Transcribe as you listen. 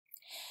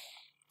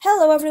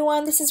Hello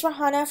everyone, this is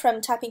Rahana from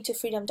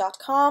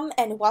tappingtofreedom.com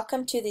and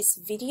welcome to this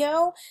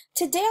video.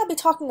 Today I'll be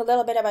talking a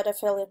little bit about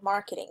affiliate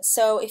marketing.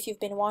 So if you've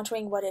been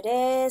wondering what it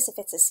is, if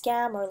it's a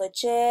scam or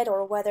legit,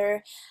 or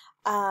whether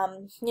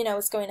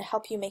it's going to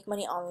help you make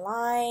money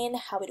online,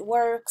 how it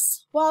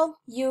works, well,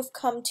 you've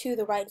come to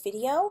the right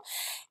video.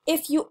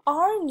 If you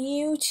are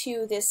new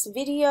to this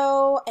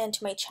video and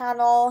to my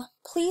channel,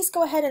 please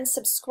go ahead and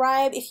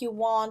subscribe if you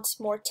want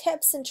more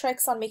tips and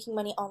tricks on making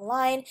money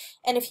online,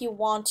 and if you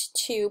want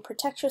to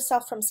protect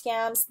yourself from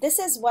scams. This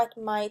is what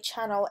my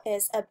channel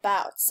is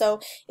about. So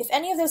if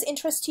any of those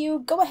interest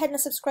you, go ahead and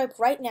subscribe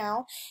right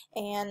now,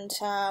 and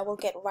we'll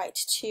get right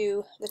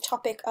to the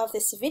topic of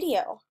this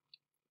video.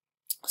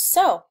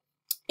 So,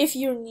 if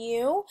you're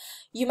new,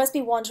 you must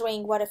be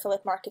wondering what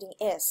affiliate marketing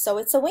is. So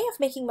it's a way of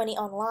making money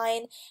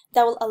online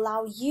that will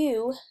allow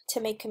you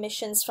to make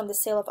commissions from the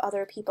sale of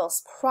other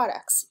people's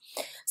products.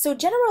 So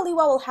generally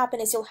what will happen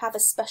is you'll have a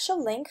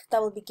special link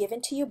that will be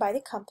given to you by the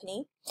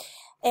company,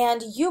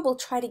 and you will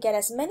try to get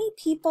as many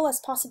people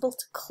as possible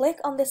to click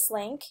on this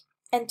link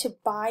and to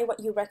buy what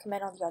you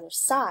recommend on the other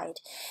side.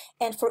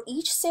 And for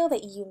each sale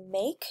that you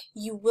make,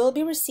 you will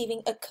be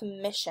receiving a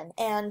commission,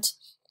 and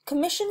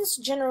commissions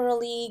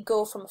generally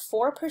go from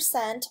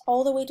 4%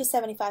 all the way to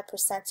 75%.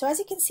 So as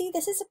you can see,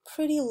 this is a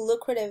pretty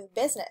lucrative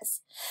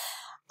business.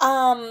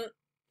 And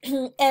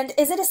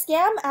is it a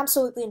scam?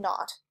 Absolutely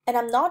not. And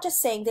I'm not just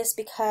saying this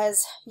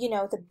because,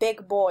 the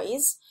big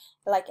boys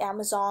like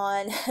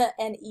Amazon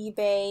and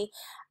eBay,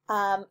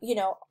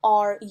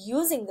 are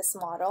using this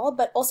model,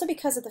 but also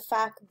because of the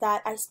fact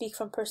that I speak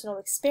from personal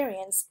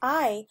experience.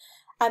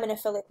 I'm an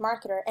affiliate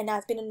marketer, and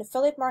I've been an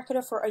affiliate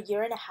marketer for 1.5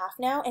 years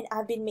now, and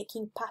I've been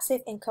making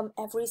passive income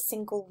every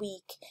single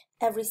week,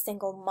 every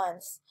single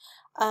month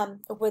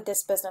with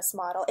this business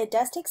model. It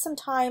does take some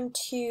time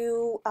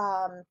to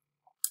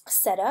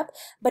set up,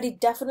 but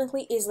it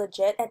definitely is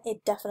legit and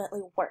it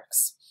definitely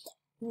works.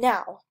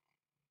 Now,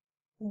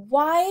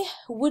 why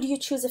would you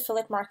choose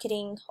affiliate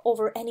marketing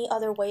over any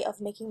other way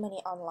of making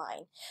money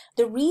online?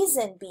 The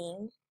reason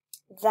being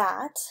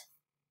that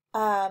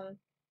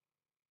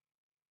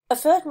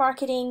affiliate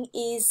marketing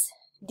is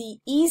the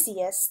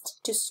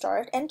easiest to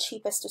start and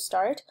cheapest to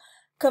start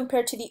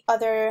compared to the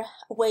other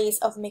ways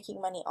of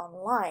making money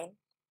online.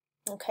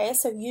 Okay,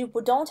 so you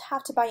don't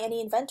have to buy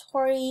any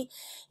inventory,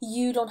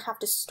 you don't have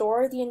to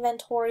store the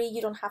inventory,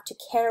 you don't have to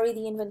carry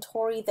the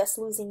inventory, thus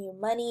losing you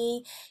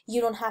money. You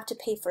don't have to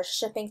pay for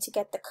shipping to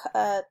get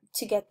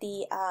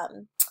the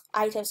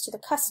items to the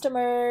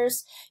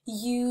customers.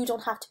 You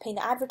don't have to pay in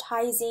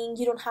advertising.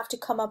 You don't have to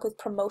come up with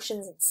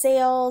promotions and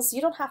sales.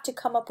 You don't have to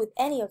come up with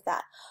any of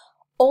that.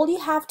 All you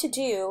have to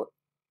do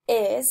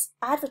is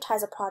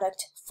advertise a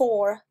product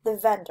for the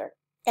vendor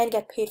and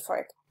get paid for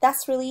it.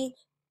 That's really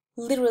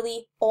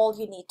literally all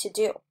you need to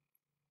do.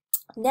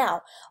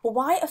 Now,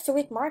 why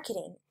affiliate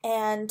marketing?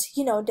 And,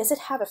 does it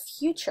have a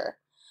future?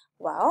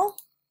 Well,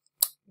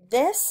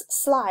 this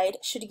slide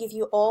should give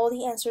you all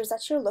the answers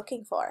that you're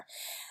looking for.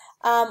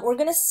 We're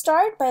going to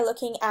start by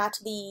looking at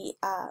the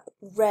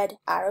red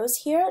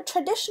arrows here.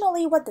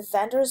 Traditionally, what the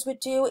vendors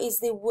would do is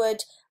they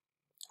would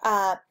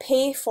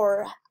pay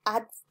for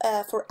ads,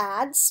 through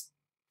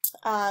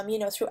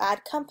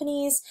ad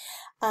companies.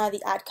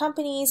 The ad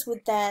companies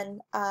would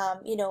then,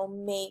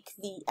 make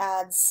the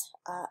ads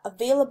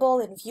available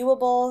and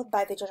viewable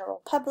by the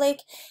general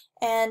public.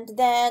 And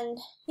then,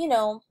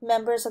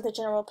 members of the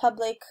general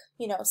public,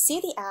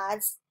 see the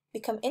ads,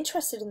 become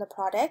interested in the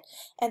product,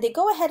 and they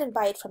go ahead and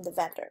buy it from the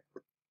vendor.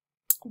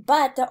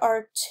 But there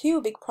are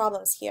two big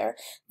problems here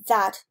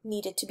that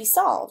needed to be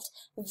solved.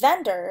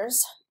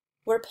 Vendors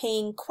were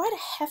paying quite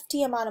a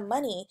hefty amount of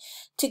money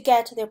to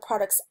get their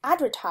products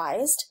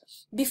advertised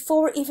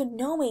before even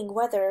knowing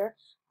whether,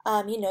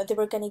 they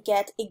were going to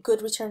get a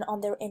good return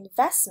on their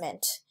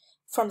investment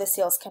from the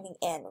sales coming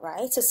in,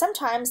 right? So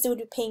sometimes they would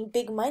be paying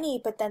big money,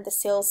 but then the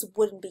sales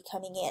wouldn't be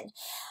coming in.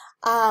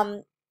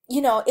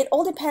 It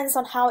all depends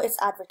on how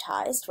it's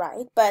advertised,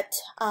 right? But,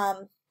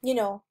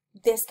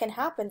 this can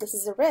happen. This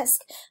is a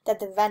risk that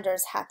the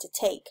vendors had to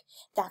take.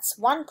 That's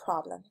one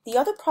problem. The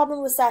other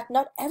problem was that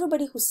not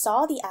everybody who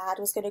saw the ad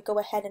was going to go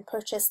ahead and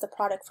purchase the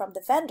product from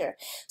the vendor.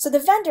 So the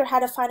vendor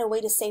had to find a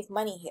way to save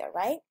money here,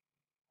 right?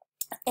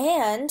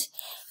 And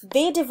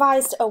they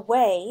devised a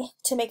way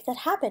to make that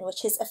happen,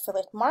 which is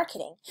affiliate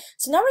marketing.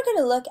 So now we're going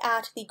to look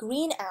at the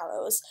green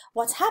arrows.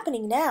 What's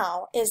happening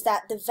now is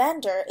that the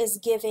vendor is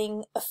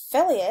giving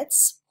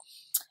affiliates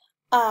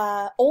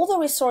all the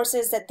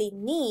resources that they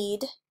need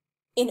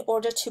in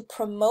order to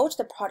promote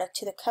the product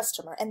to the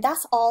customer, and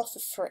that's all for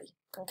free.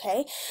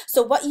 Okay,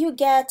 so what you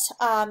get,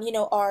 are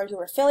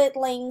your affiliate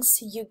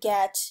links, you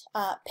get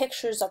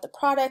pictures of the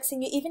products,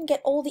 and you even get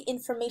all the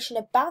information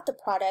about the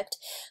product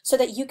so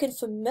that you can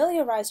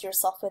familiarize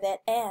yourself with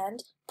it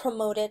and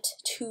promote it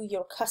to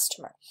your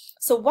customer.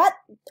 So what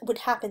would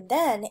happen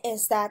then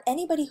is that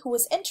anybody who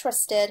was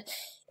interested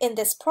in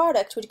this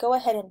product would go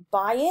ahead and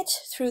buy it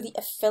through the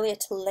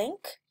affiliate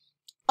link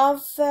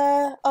of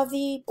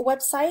the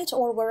website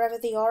or wherever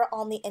they are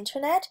on the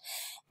internet,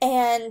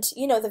 and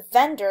the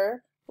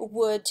vendor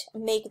would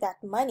make that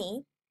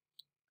money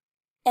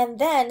and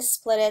then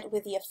split it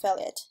with the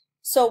affiliate.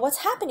 So what's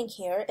happening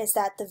here is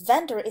that the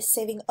vendor is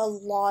saving a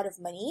lot of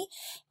money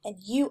and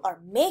you are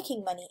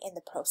making money in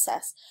the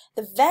process.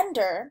 The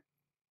vendor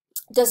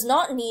does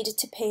not need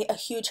to pay a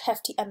huge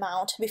hefty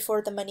amount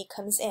before the money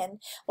comes in.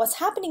 What's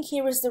happening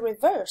here is the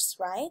reverse,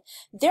 right?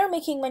 They're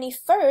making money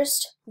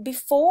first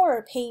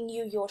before paying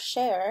you your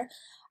share,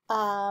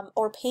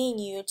 or paying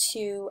you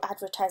to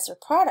advertise their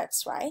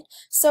products, right?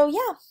 So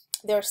yeah,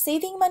 they're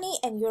saving money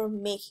and you're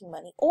making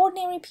money.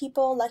 Ordinary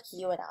people like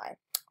you and I,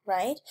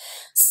 right?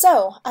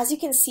 So as you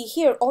can see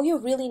here, all you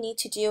really need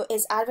to do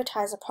is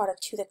advertise a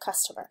product to the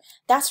customer.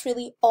 That's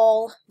really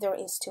all there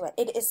is to it.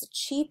 It is the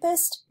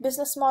cheapest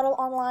business model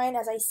online.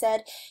 As I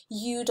said,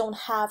 you don't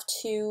have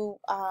to,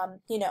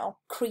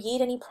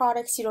 create any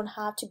products. You don't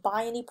have to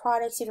buy any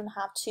products. You don't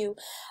have to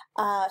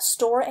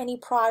store any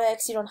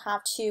products. You don't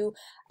have to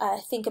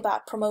think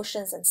about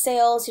promotions and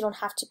sales. You don't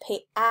have to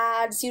pay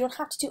ads. You don't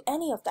have to do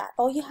any of that.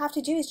 All you have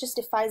to do is just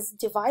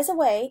devise a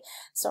way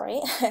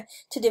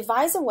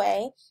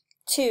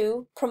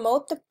to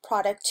promote the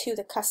product to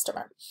the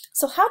customer.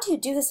 So how do you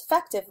do this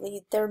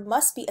effectively? There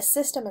must be a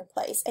system in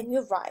place, and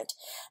you're right.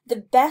 The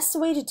best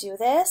way to do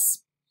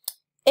this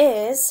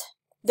is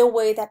the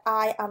way that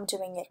I am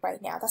doing it right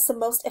now. That's the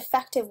most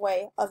effective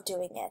way of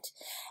doing it.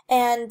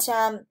 And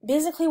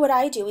basically what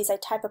I do is I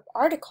type up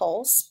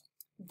articles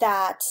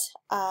that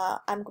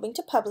I'm going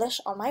to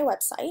publish on my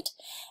website,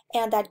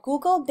 and that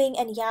Google, Bing,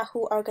 and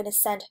Yahoo are going to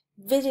send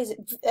visitors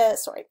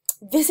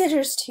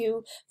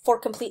to for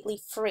completely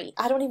free.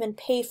 I don't even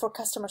pay for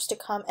customers to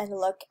come and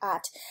look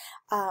at,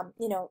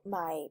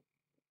 my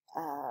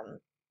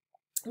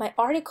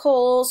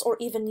articles, or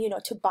even,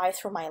 to buy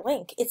through my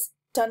link. It's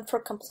done for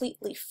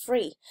completely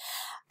free.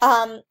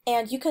 And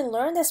you can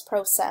learn this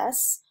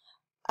process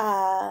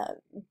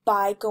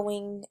by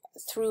going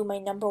through my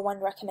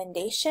 #1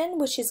 recommendation,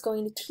 which is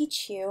going to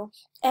teach you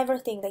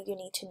everything that you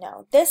need to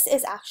know. This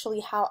is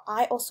actually how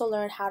I also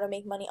learned how to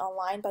make money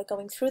online, by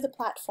going through the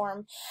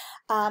platform.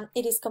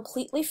 It is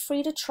completely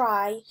free to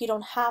try. You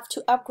don't have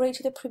to upgrade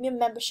to the premium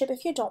membership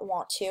if you don't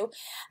want to.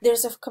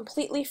 There's a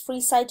completely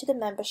free side to the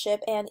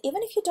membership, and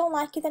even if you don't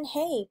like it, then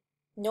hey,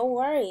 no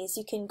worries.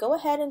 You can go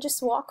ahead and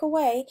just walk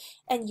away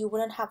and you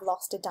wouldn't have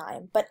lost a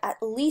dime. But at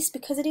least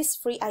because it is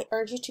free, I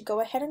urge you to go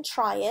ahead and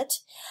try it,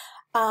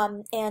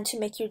 and to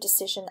make your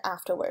decision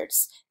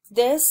afterwards.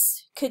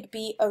 This could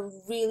be a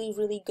really,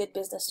 really good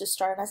business to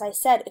start. And as I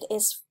said,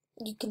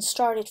 you can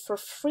start it for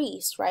free,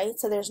 right?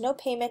 So there's no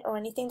payment or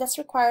anything that's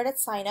required at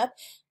sign up.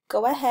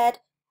 Go ahead,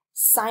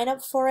 sign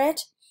up for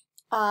it,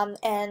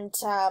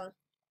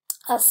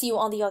 I'll see you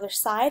on the other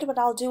side. What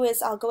I'll do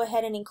is I'll go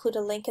ahead and include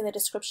a link in the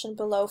description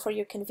below for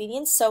your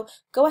convenience. So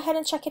go ahead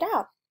and check it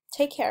out.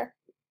 Take care.